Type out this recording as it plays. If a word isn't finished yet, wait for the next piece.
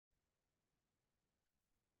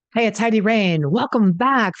Hey, it's Heidi Rain. Welcome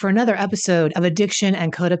back for another episode of Addiction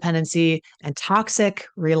and Codependency and Toxic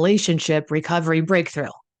Relationship Recovery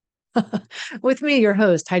Breakthrough. With me, your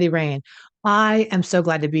host, Heidi Rain. I am so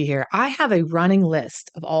glad to be here. I have a running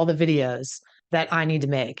list of all the videos that I need to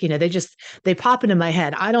make. They pop into my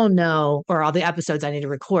head. I don't know, or all the episodes I need to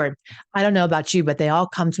record. I don't know about you, but they all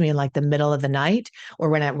come to me in like the middle of the night or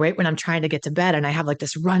right when I'm trying to get to bed and I have like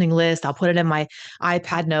this running list. I'll put it in my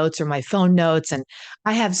iPad notes or my phone notes. And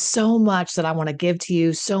I have so much that I want to give to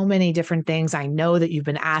you, so many different things I know that you've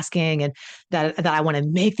been asking and that I want to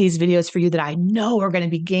make these videos for you that I know are going to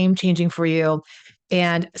be game changing for you.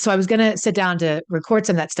 And so I was going to sit down to record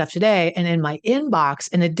some of that stuff today. And in my inbox,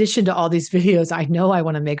 in addition to all these videos I know I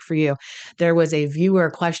want to make for you, there was a viewer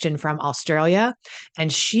question from Australia. And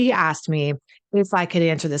she asked me if I could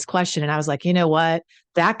answer this question. And I was like, you know what?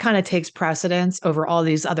 That kind of takes precedence over all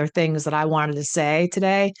these other things that I wanted to say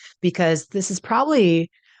today, because this is probably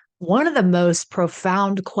one of the most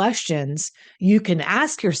profound questions you can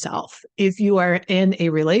ask yourself if you are in a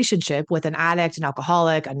relationship with an addict, an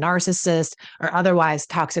alcoholic, a narcissist, or otherwise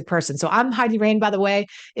toxic person. So I'm Heidi Rain, by the way.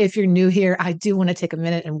 If you're new here, I do want to take a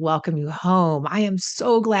minute and welcome you home. I am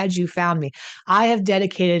so glad you found me. I have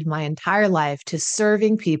dedicated my entire life to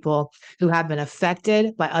serving people who have been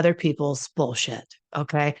affected by other people's bullshit.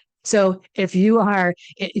 Okay. So if you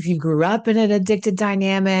grew up in an addicted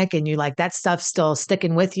dynamic and you like that stuff still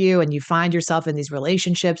sticking with you and you find yourself in these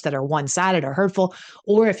relationships that are one-sided or hurtful,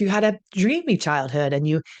 or if you had a dreamy childhood and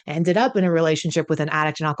you ended up in a relationship with an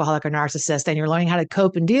addict, an alcoholic, or narcissist, and you're learning how to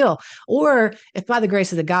cope and deal, or if by the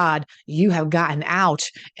grace of the God, you have gotten out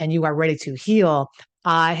and you are ready to heal,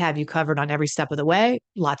 I have you covered on every step of the way.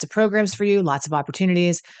 Lots of programs for you, lots of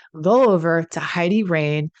opportunities. Go over to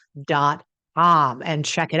HeidiRain.com and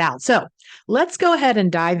check it out. So let's go ahead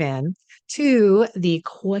and dive in to the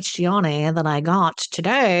questione that I got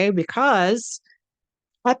today because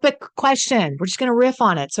epic question. We're just going to riff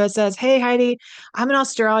on it. So it says, hey, Heidi, I'm in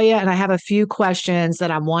Australia and I have a few questions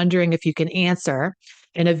that I'm wondering if you can answer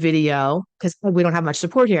in a video because we don't have much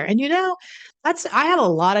support here. And I have a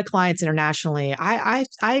lot of clients internationally. I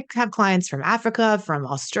have clients from Africa, from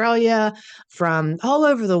Australia, from all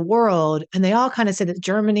over the world, and they all kind of say that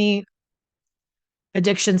Germany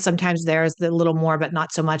addiction sometimes there's a little more but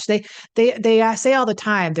not so much. They say all the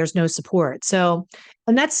time there's no support. So,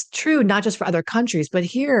 and that's true not just for other countries but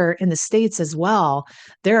here in the States as well.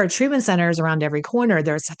 There are treatment centers around every corner.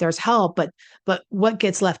 There's help, but what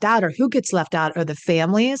gets left out or who gets left out are the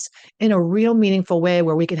families in a real meaningful way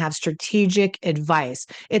where we can have strategic advice.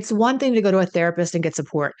 It's one thing to go to a therapist and get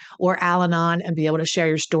support or Al-Anon and be able to share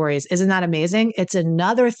your stories. Isn't that amazing? It's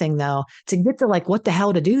another thing though to get to like what the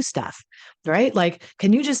hell to do stuff, right? Like,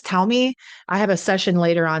 can you just tell me? I have a session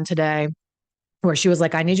later on today where she was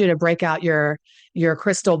like, I need you to break out your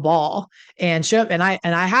crystal ball and show up. And I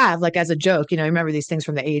have like as a joke, remember these things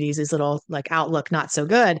from the 80s, these little like outlook not so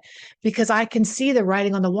good, because I can see the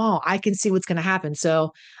writing on the wall. I can see what's going to happen.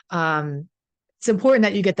 So it's important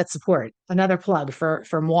that you get that support. Another plug for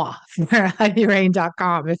moi, for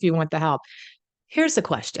HeidiRain.com if you want the help. Here's the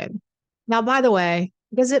question. Now, by the way,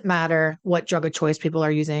 does it matter what drug of choice people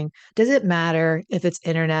are using? Does it matter if it's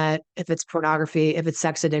internet, if it's pornography, if it's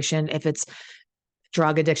sex addiction, if it's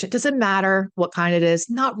drug addiction? Does it matter what kind it is?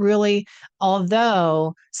 Not really.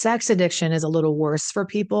 Although sex addiction is a little worse for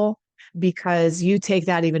people because you take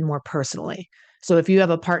that even more personally. So if you have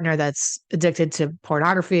a partner that's addicted to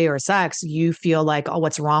pornography or sex, you feel like, oh,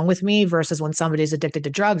 what's wrong with me? Versus when somebody's addicted to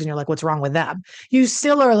drugs and you're like, what's wrong with them? You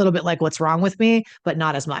still are a little bit like, what's wrong with me? But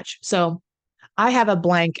not as much. So I have a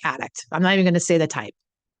blank addict. I'm not even going to say the type.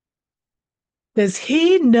 Does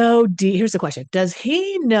he know here's the question. Does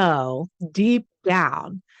he know deep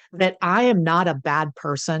down that I am not a bad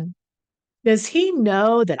person? Does he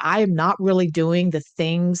know that I am not really doing the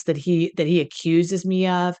things that he accuses me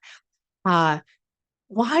of? Uh,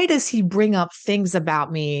 why does he bring up things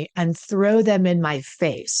about me and throw them in my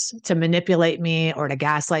face to manipulate me or to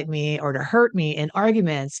gaslight me or to hurt me in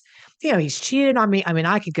arguments? He's cheated on me. I mean,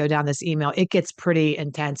 I could go down this email. It gets pretty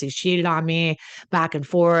intense. He's cheated on me back and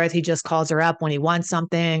forth. He just calls her up when he wants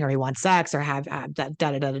something or he wants sex or have da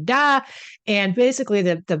da da da da. And basically,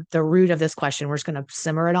 the root of this question, we're just going to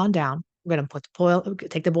simmer it on down. We're going to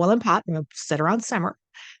take the boiling pot, we're going to sit around simmer,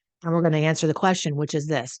 and we're going to answer the question, which is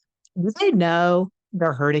this: do they know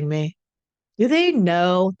they're hurting me? Do they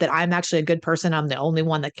know that I'm actually a good person? I'm the only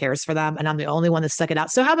one that cares for them and I'm the only one that stuck it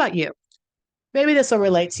out. So how about you? Maybe this will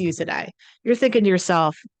relate to you today. You're thinking to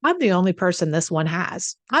yourself, I'm the only person this one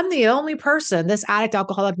has. I'm the only person this addict,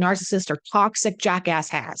 alcoholic, narcissist, or toxic jackass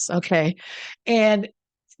has. Okay. And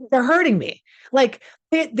they're hurting me. Like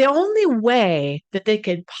the only way that they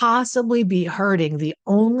could possibly be hurting the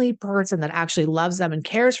only person that actually loves them and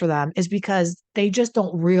cares for them is because they just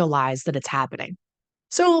don't realize that it's happening.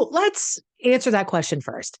 So let's answer that question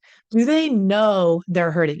first. Do they know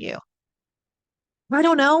they're hurting you? I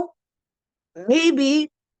don't know. Maybe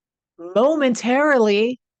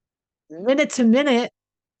momentarily, minute to minute,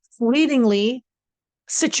 fleetingly,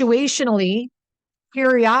 situationally,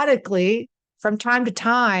 periodically, from time to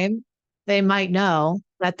time, they might know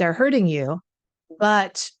that they're hurting you.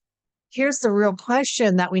 But here's the real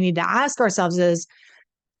question that we need to ask ourselves is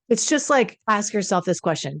it's just like ask yourself this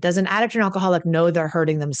question. Does an addict or an alcoholic know they're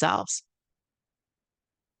hurting themselves?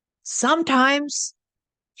 Sometimes,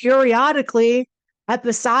 periodically,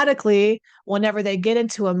 episodically, whenever they get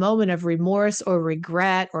into a moment of remorse or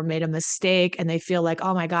regret or made a mistake and they feel like,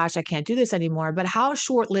 oh my gosh, I can't do this anymore. But how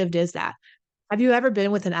short lived is that? Have you ever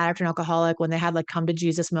been with an addict or an alcoholic when they had like come to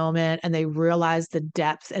Jesus moment and they realized the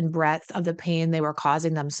depth and breadth of the pain they were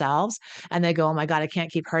causing themselves? And they go, oh my God, I can't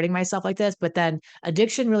keep hurting myself like this. But then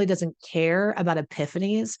addiction really doesn't care about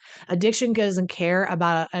epiphanies. Addiction doesn't care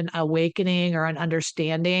about an awakening or an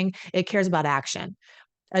understanding. It cares about action.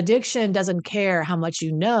 Addiction doesn't care how much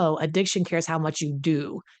you know. Addiction cares how much you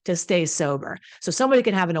do to stay sober. So somebody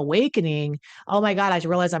can have an awakening. Oh my God, I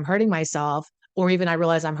realize I'm hurting myself. Or even I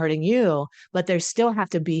realize I'm hurting you, but they still have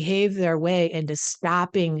to behave their way into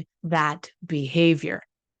stopping that behavior.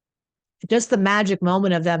 Just the magic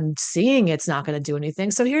moment of them seeing it's not going to do anything.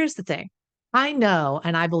 So here's the thing. I know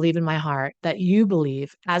and I believe in my heart that you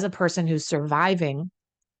believe as a person who's surviving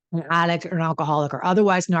an addict or an alcoholic or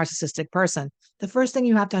otherwise narcissistic person, the first thing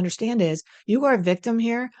you have to understand is you are a victim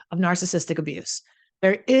here of narcissistic abuse.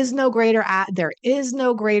 There is no greater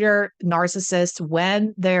narcissist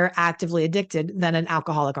when they're actively addicted than an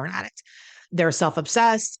alcoholic or an addict. They're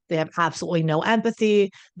self-obsessed, they have absolutely no empathy,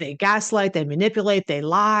 they gaslight, they manipulate, they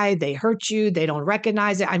lie, they hurt you, they don't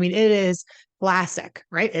recognize it. I mean, it is classic,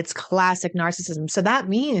 right? It's classic narcissism. So that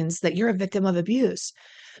means that you're a victim of abuse.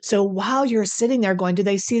 So while you're sitting there going, do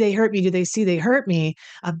they see they hurt me? Do they see they hurt me?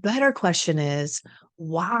 A better question is,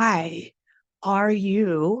 why are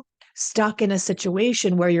you stuck in a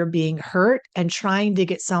situation where you're being hurt and trying to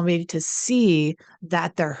get somebody to see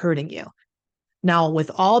that they're hurting you? Now, with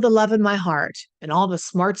all the love in my heart and all the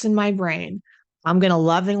smarts in my brain, I'm going to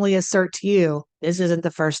lovingly assert to you, this isn't the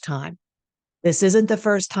first time. This isn't the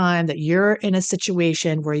first time that you're in a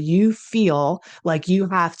situation where you feel like you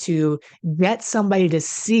have to get somebody to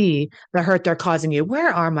see the hurt they're causing you.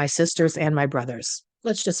 Where are my sisters and my brothers?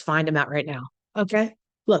 Let's just find them out right now. Okay.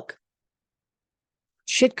 Look,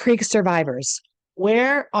 Shit Creek survivors.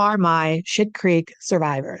 Where are my Shit Creek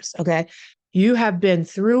survivors? Okay. You have been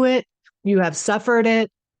through it. You have suffered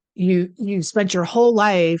it. You spent your whole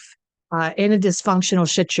life in a dysfunctional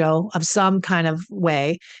shit show of some kind of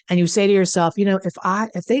way, and you say to yourself, you know, if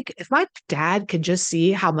my dad can just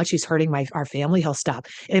see how much he's hurting our family, he'll stop.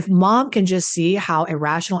 If mom can just see how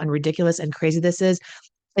irrational and ridiculous and crazy this is,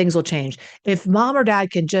 things will change. If mom or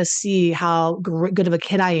dad can just see how good of a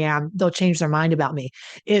kid I am, they'll change their mind about me.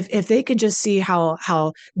 If they can just see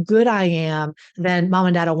how good I am, then mom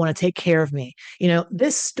and dad will want to take care of me. You know,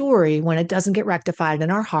 this story, when it doesn't get rectified in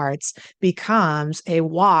our hearts, becomes a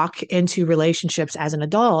walk into relationships as an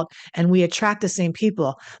adult, and we attract the same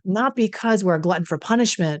people, not because we're a glutton for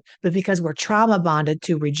punishment, but because we're trauma bonded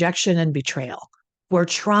to rejection and betrayal. We're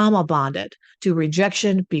trauma bonded to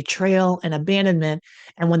rejection, betrayal, and abandonment.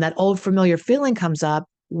 And when that old familiar feeling comes up,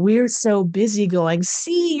 we're so busy going,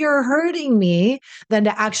 see, you're hurting me, than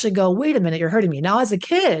to actually go, wait a minute, you're hurting me. Now, as a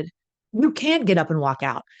kid, you can't get up and walk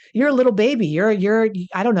out. You're a little baby.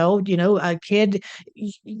 I don't know, a kid.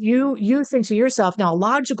 You think to yourself, now, a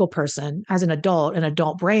logical person as an adult, an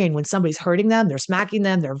adult brain, when somebody's hurting them, they're smacking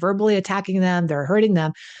them, they're verbally attacking them, they're hurting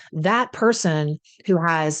them. That person who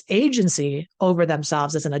has agency over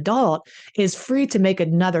themselves as an adult is free to make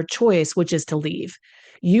another choice, which is to leave.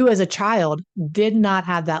 You as a child did not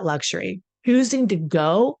have that luxury. Choosing to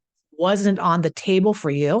go wasn't on the table for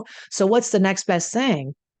you. So what's the next best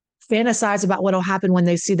thing? Fantasize about what will happen when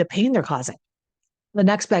they see the pain they're causing. The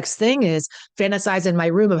next best thing is fantasize in my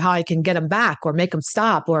room of how I can get them back or make them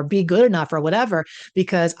stop or be good enough or whatever,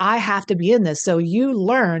 because I have to be in this. So you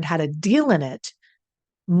learned how to deal in it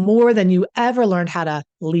more than you ever learned how to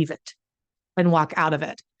leave it and walk out of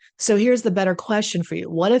it. So here's the better question for you.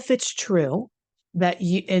 What if it's true that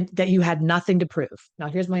you had nothing to prove? Now,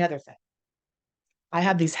 here's my other thing. I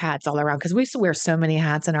have these hats all around because we used to wear so many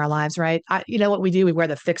hats in our lives, right? You know what we do? We wear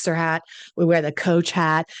the fixer hat, we wear the coach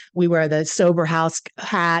hat, we wear the sober house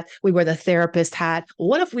hat, we wear the therapist hat.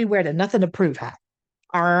 What if we wear the nothing to prove hat?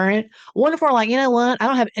 aren't. What if we're like, you know what? I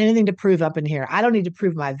don't have anything to prove up in here. I don't need to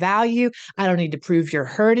prove my value. I don't need to prove you're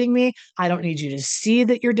hurting me. I don't need you to see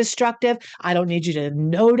that you're destructive. I don't need you to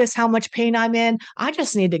notice how much pain I'm in. I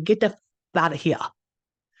just need to get the out of here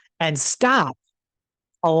and stop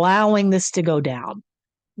allowing this to go down.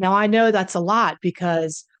 Now, I know that's a lot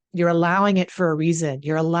because you're allowing it for a reason.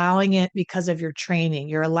 You're allowing it because of your training.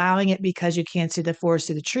 You're allowing it because you can't see the forest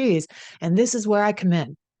through the trees. And this is where I come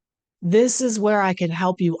in. This is where I can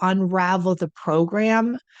help you unravel the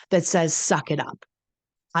program that says, suck it up.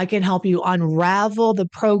 I can help you unravel the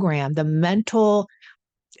program, the mental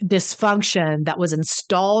dysfunction that was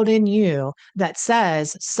installed in you that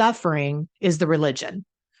says suffering is the religion.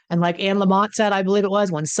 And like Anne Lamott said, I believe it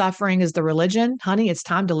was, when suffering is the religion, honey, it's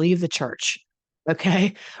time to leave the church.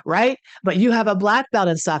 Okay. Right. But you have a black belt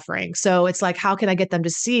in suffering. So it's like, how can I get them to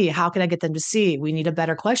see? How can I get them to see? We need a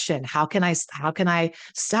better question. How can I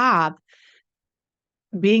stop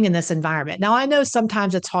being in this environment? Now, I know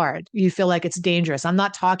sometimes it's hard. You feel like it's dangerous. I'm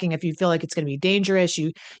not talking if you feel like it's going to be dangerous.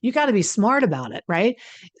 You got to be smart about it, right?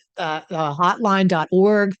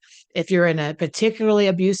 Hotline.org. If you're in a particularly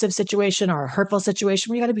abusive situation or a hurtful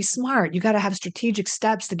situation, you got to be smart. You got to have strategic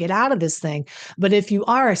steps to get out of this thing. But if you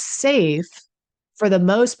are safe for the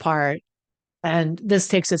most part, and this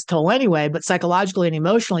takes its toll anyway, but psychologically and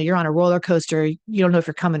emotionally, you're on a roller coaster. You don't know if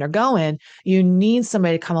you're coming or going. You need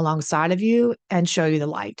somebody to come alongside of you and show you the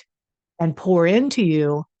light and pour into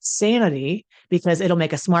you sanity, because it'll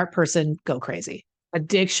make a smart person go crazy.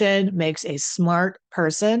 Addiction makes a smart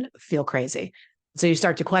person feel crazy. So you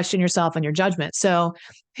start to question yourself and your judgment. So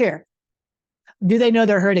here, do they know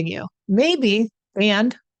they're hurting you? Maybe,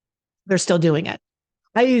 and they're still doing it.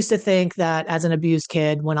 I used to think that as an abused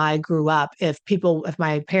kid, when I grew up, if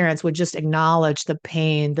my parents would just acknowledge the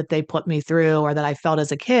pain that they put me through or that I felt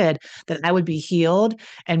as a kid, that I would be healed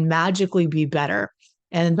and magically be better.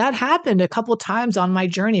 And that happened a couple of times on my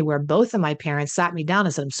journey where both of my parents sat me down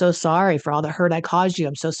and said, I'm so sorry for all the hurt I caused you.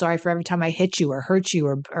 I'm so sorry for every time I hit you or hurt you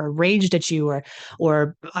or raged at you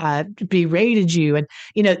or berated you. And,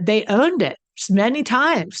 they owned it many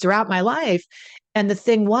times throughout my life. And the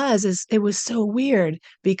thing is it was so weird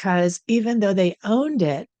because even though they owned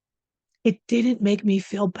it didn't make me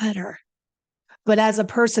feel better. But as a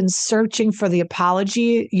person searching for the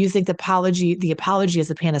apology, you think the apology is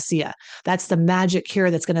the panacea. That's the magic cure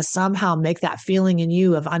that's going to somehow make that feeling in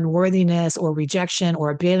you of unworthiness or rejection or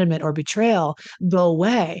abandonment or betrayal go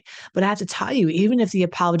away. But I have to tell you, even if the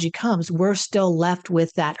apology comes, we're still left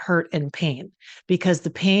with that hurt and pain because the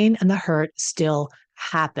pain and the hurt still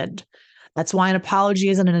happened. That's why an apology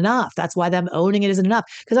isn't enough. That's why them owning it isn't enough.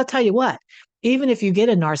 Because I'll tell you what, even if you get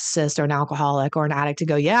a narcissist or an alcoholic or an addict to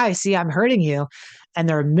go, yeah, I see I'm hurting you, and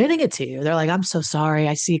they're admitting it to you, they're like, I'm so sorry.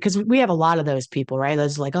 I see. Because we have a lot of those people, right?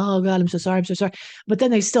 Those like, oh God, I'm so sorry. I'm so sorry. But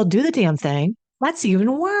then they still do the damn thing. That's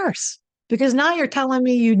even worse because now you're telling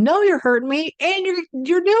me, you're hurting me and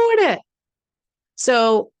you're doing it.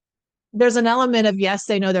 So there's an element of yes,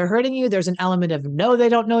 they know they're hurting you. There's an element of no, they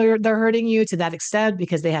don't know they're hurting you to that extent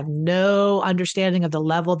because they have no understanding of the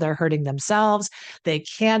level they're hurting themselves. They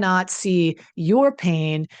cannot see your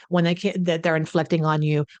pain when that they're inflicting on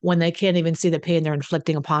you, when they can't even see the pain they're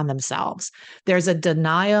inflicting upon themselves. There's a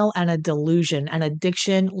denial and a delusion. And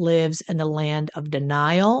addiction lives in the land of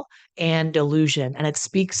denial and delusion, and it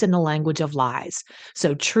speaks in the language of lies.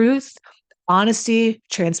 So truth, honesty,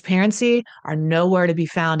 transparency are nowhere to be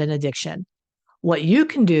found in addiction. What you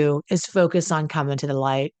can do is focus on coming to the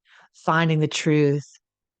light, finding the truth,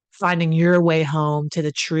 finding your way home to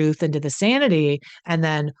the truth and to the sanity, and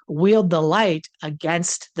then wield the light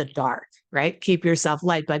against the dark, right? Keep yourself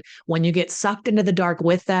light. But when you get sucked into the dark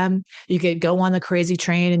with them, go on the crazy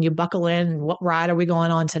train and you buckle in, and what ride are we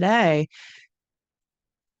going on today?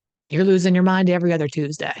 You're losing your mind every other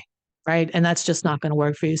Tuesday, right? And that's just not going to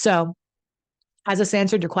work for you. So has this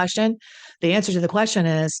answered your question? The answer to the question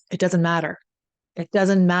is it doesn't matter. It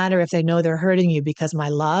doesn't matter if they know they're hurting you because my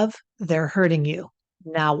love, they're hurting you.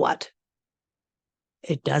 Now what?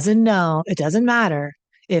 It doesn't matter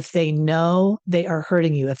if they know they are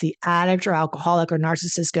hurting you. If the addict or alcoholic or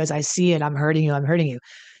narcissist goes, I see it, I'm hurting you, I'm hurting you.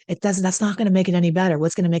 That's not going to make it any better.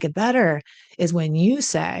 What's going to make it better is when you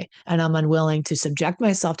say, and I'm unwilling to subject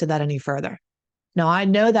myself to that any further. Now, I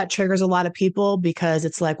know that triggers a lot of people because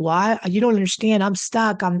it's like, why? You don't understand. I'm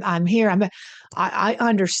stuck. I'm here. I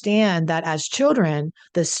understand that as children,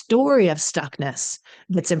 the story of stuckness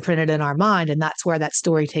gets imprinted in our mind, and that's where that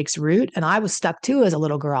story takes root. And I was stuck too as a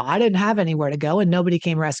little girl. I didn't have anywhere to go, and nobody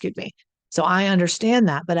came rescued me. So I understand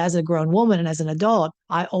that. But as a grown woman and as an adult,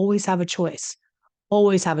 I always have a choice.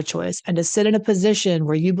 always have a choice. And to sit in a position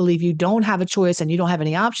where you believe you don't have a choice and you don't have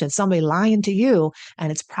any options, somebody lying to you,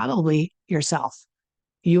 and it's probably yourself.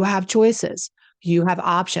 You have choices. You have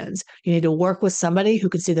options. You need to work with somebody who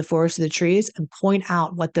can see the forest of the trees and point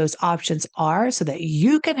out what those options are so that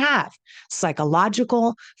you can have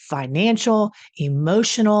psychological, financial,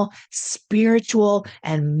 emotional, spiritual,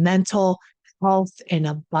 and mental health in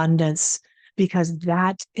abundance, because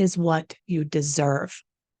that is what you deserve.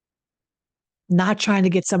 Not trying to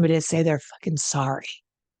get somebody to say they're fucking sorry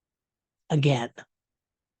again.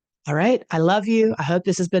 All right. I love you. I hope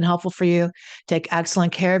this has been helpful for you. Take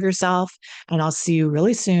excellent care of yourself. And I'll see you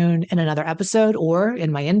really soon in another episode or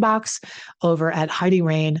in my inbox over at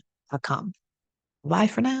HeidiRain.com. Bye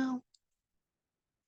for now.